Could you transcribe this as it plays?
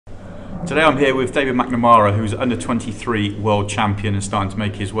Today I'm here with David McNamara, who's under 23 world champion and starting to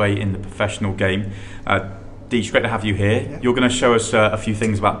make his way in the professional game. Deej, great to have you here. Yeah. You're going to show us a few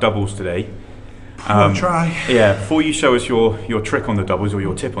things about doubles today. I'll try. Yeah, before you show us your trick on the doubles or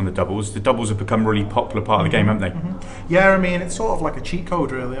your tip on the doubles have become a really popular part of the game, haven't they? Yeah, I mean, it's sort of like a cheat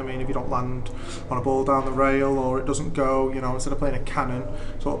code, really. I mean, if you don't land on a ball down the rail or it doesn't go, you know, instead of playing a cannon,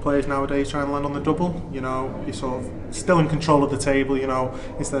 sort of players nowadays try and land on the double. You know, you're sort of still in control of the table, you know,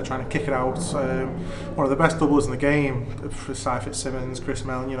 instead of trying to kick it out. One of the best doubles in the game, for Seifert Simmons, Chris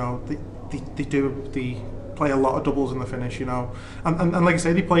Mellon, you know, they play a lot of doubles in the finish, you know, and like I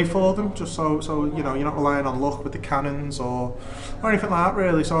say, they play for them, just so you know, you're not relying on luck with the cannons or anything like that,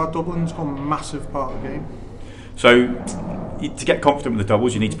 really. So our doubling's become a massive part of the game. So to get confident with the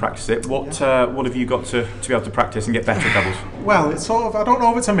doubles, you need to practice it. What have you got to be able to practice and get better at doubles? Well, it's sort of, I don't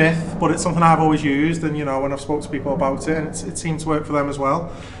know if it's a myth, but it's something I've always used, and you know, when I've spoken to people about it, and it seems to work for them as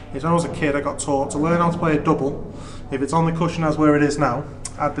well. Is when I was a kid, I got taught to learn how to play a double. If it's on the cushion as where it is now,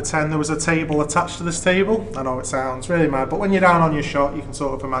 I'd pretend there was a table attached to this table. I know it sounds really mad, but when you're down on your shot, you can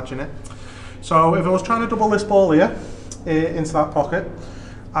sort of imagine it. So if I was trying to double this ball here into that pocket,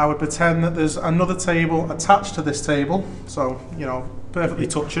 I would pretend that there's another table attached to this table, so you know, perfectly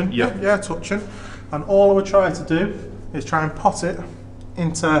touching. Yeah, touching. And all I would try to do is try and pot it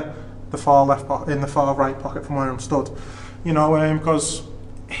into the far left pocket, in the far right pocket from where I'm stood. You know, because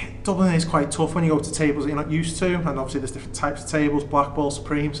doubling is quite tough when you go to tables that you're not used to, and obviously there's different types of tables, black ball,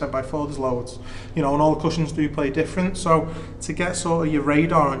 supreme, 7x4, there's loads, you know, and all the cushions do play different. So to get sort of your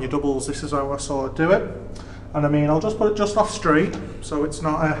radar on your doubles, this is how I sort of do it. And I mean, I'll just put it just off straight, so it's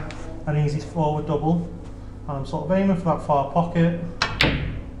not an easy forward double, and I'm sort of aiming for that far pocket.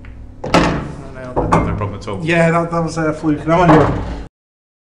 I nailed it. No problem at all. Yeah, that was a fluke. No, anyway.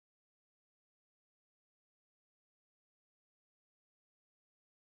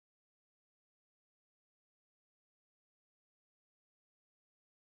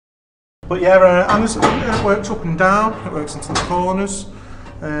 But yeah, and it works up and down, it works into the corners.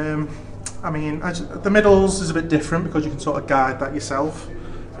 I mean, the middles is a bit different because you can sort of guide that yourself,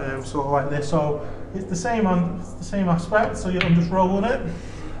 sort of like this. So it's the same aspect, so I'm just rolling it,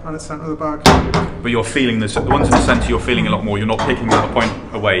 and it's centre of the bag. But you're feeling the ones in the centre, you're feeling a lot more, you're not picking up a point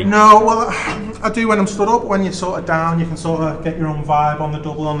away. No, well, I do when I'm stood up. When you're sort of down, you can sort of get your own vibe on the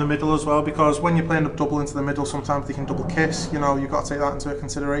double on the middle as well, because when you're playing a double into the middle, sometimes they can double kiss, you know, you've got to take that into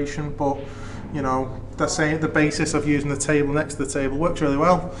consideration. But you know, the basis of using the table next to the table works really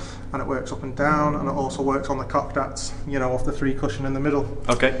well, and it works up and down, and it also works on the cockdats, you know, off the three cushion in the middle.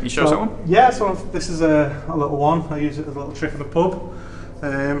 Okay, you show us that one? Yeah, so this is a little one. I use it as a little trick in the pub.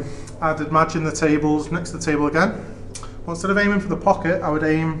 I'd imagine the tables next to the table again. Well, instead of aiming for the pocket, I would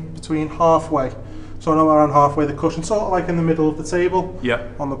aim between halfway. So I know around halfway the cushion, sort of like in the middle of the table, yeah,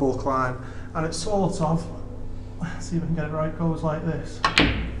 on the bulk line. And it's sort of, let's see if I can get it right, goes like this.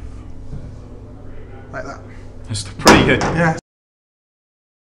 Like that. That's pretty good. Yeah.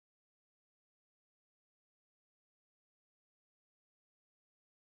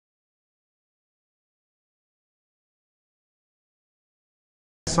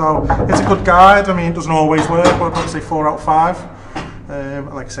 So it's a good guide. I mean, it doesn't always work, but I'd probably say 4 out of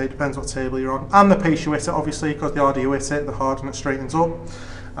 5. Like I say, it depends what table you're on, and the pace you hit it, obviously, because the harder you hit it, the harder it straightens up.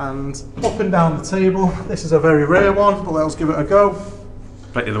 And up and down the table, this is a very rare one, but let's give it a go.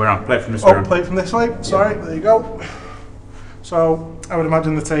 Play it the other way around. Play it from this way. Oh, play it from this way. Sorry, yeah. There you go. So I would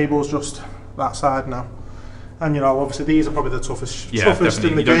imagine the table's just that side now. And you know, obviously these are probably the toughest in the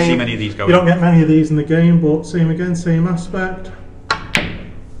game. You don't see many of these going. You don't get many of these in the game, but same again, same aspect.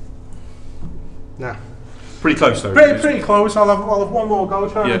 Yeah. Pretty close though. Pretty close. I'll have one more go,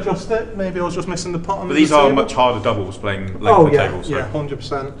 try and adjust it. Maybe I was just missing the pot on the table. But these are much harder doubles playing length of tables. Yeah,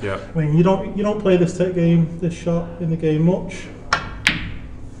 100%. Yeah. I mean, you don't play this shot in the game much.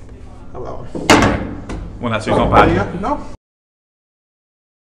 How about that one? Well, that's not bad. Yeah, no.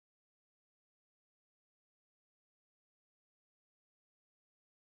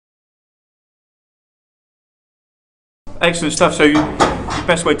 Excellent stuff. So the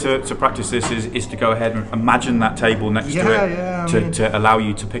best way to practice this is to go ahead and imagine that table next to it to allow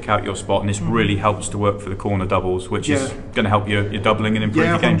you to pick out your spot, and this really helps to work for the corner doubles, which is going to help your doubling and improve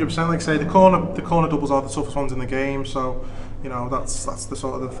your game. Yeah, 100%. Like I say, the corner doubles are the toughest ones in the game, so you know, that's the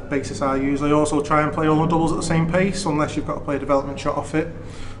sort of the basis I use. I also try and play all the doubles at the same pace, unless you've got to play a development shot off it,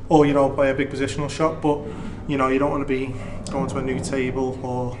 or you know, play a big positional shot. But you know, you don't want to be going to a new table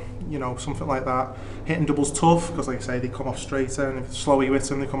or you know, something like that. Hitting doubles tough because, like I say, they come off straighter, and if slower you hit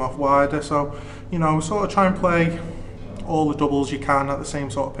them, they come off wider. So you know, sort of try and play all the doubles you can at the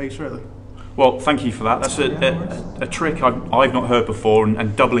same sort of pace, really. Well, thank you for that. That's a trick I've not heard before,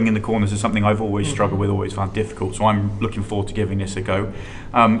 and doubling in the corners is something I've always struggled with, always found difficult. So I'm looking forward to giving this a go.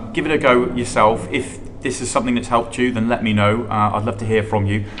 Give it a go yourself. If this is something that's helped you, then let me know. I'd love to hear from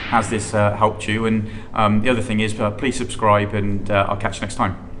you. Has this helped you? And the other thing is, please subscribe, and I'll catch you next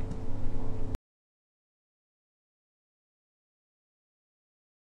time.